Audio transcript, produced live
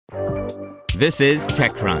This is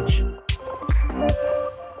TechCrunch.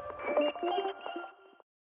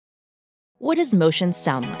 What does motion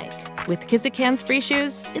sound like? With Kizikans free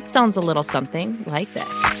shoes, it sounds a little something like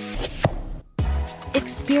this.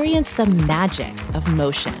 Experience the magic of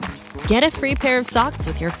motion. Get a free pair of socks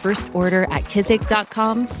with your first order at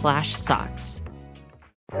kizik.com/socks.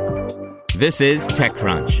 This is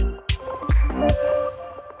TechCrunch.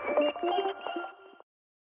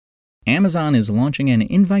 Amazon is launching an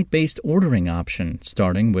invite-based ordering option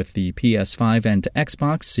starting with the PS5 and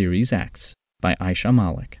Xbox Series X by Aisha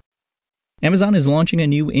Malik. Amazon is launching a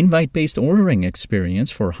new invite-based ordering experience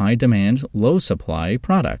for high-demand, low-supply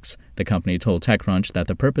products. The company told TechCrunch that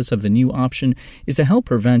the purpose of the new option is to help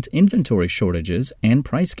prevent inventory shortages and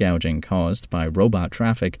price gouging caused by robot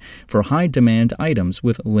traffic for high-demand items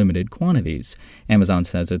with limited quantities. Amazon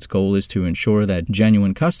says its goal is to ensure that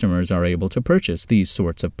genuine customers are able to purchase these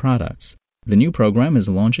sorts of products. The new program is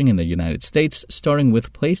launching in the United States, starting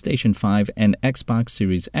with PlayStation 5 and Xbox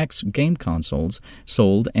Series X game consoles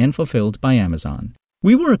sold and fulfilled by Amazon.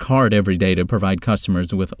 We work hard every day to provide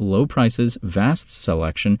customers with low prices, vast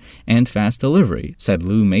selection, and fast delivery, said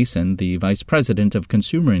Lou Mason, the vice president of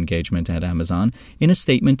consumer engagement at Amazon, in a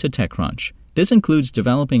statement to TechCrunch. This includes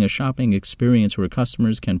developing a shopping experience where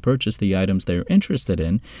customers can purchase the items they're interested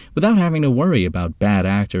in without having to worry about bad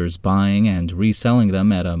actors buying and reselling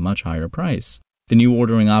them at a much higher price. The new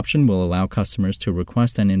ordering option will allow customers to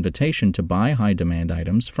request an invitation to buy high-demand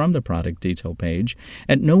items from the product detail page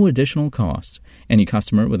at no additional cost. Any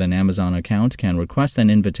customer with an Amazon account can request an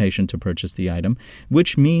invitation to purchase the item,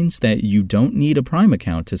 which means that you don't need a Prime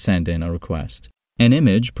account to send in a request. An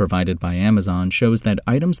image provided by Amazon shows that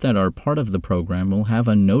items that are part of the program will have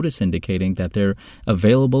a notice indicating that they're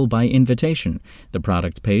available by invitation. The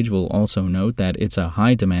product page will also note that it's a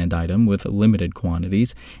high-demand item with limited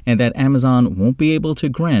quantities and that Amazon won't be able to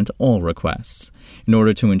grant all requests. In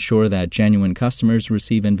order to ensure that genuine customers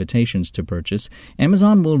receive invitations to purchase,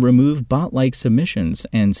 Amazon will remove bot-like submissions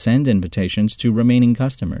and send invitations to remaining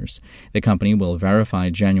customers. The company will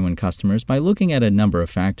verify genuine customers by looking at a number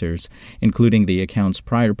of factors, including the account's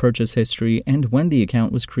prior purchase history and when the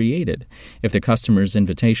account was created. If the customer's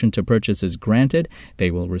invitation to purchase is granted,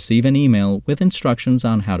 they will receive an email with instructions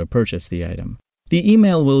on how to purchase the item. The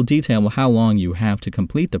email will detail how long you have to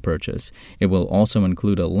complete the purchase. It will also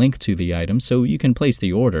include a link to the item so you can place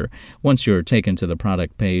the order. Once you're taken to the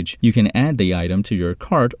product page, you can add the item to your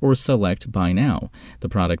cart or select Buy Now. The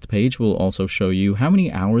product page will also show you how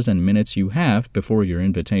many hours and minutes you have before your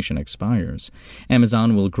invitation expires.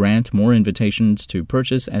 Amazon will grant more invitations to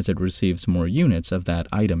purchase as it receives more units of that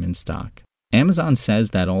item in stock. Amazon says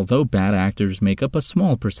that although bad actors make up a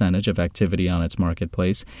small percentage of activity on its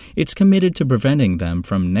marketplace, it's committed to preventing them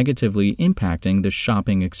from negatively impacting the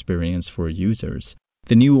shopping experience for users.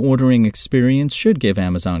 The new ordering experience should give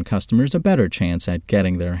Amazon customers a better chance at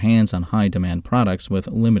getting their hands on high-demand products with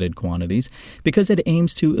limited quantities because it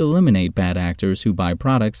aims to eliminate bad actors who buy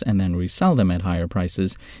products and then resell them at higher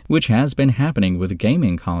prices, which has been happening with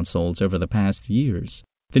gaming consoles over the past years.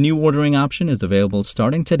 The new ordering option is available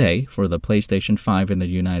starting today for the PlayStation 5 in the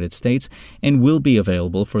United States and will be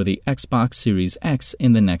available for the Xbox Series X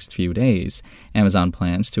in the next few days. Amazon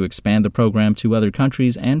plans to expand the program to other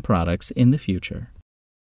countries and products in the future.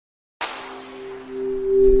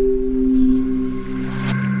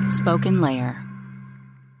 Spoken Layer.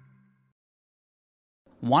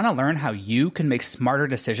 Want to learn how you can make smarter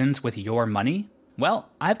decisions with your money? Well,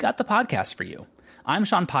 I've got the podcast for you. I'm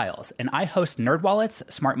Sean Piles, and I host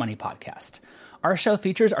NerdWallet's Smart Money Podcast. Our show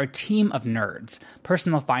features our team of nerds,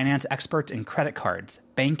 personal finance experts in credit cards,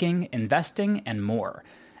 banking, investing, and more.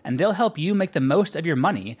 And they'll help you make the most of your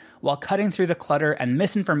money while cutting through the clutter and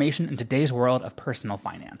misinformation in today's world of personal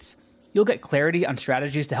finance. You'll get clarity on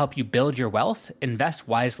strategies to help you build your wealth, invest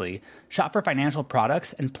wisely, shop for financial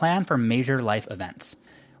products, and plan for major life events.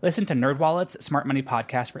 Listen to NerdWallet's Smart Money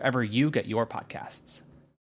Podcast wherever you get your podcasts.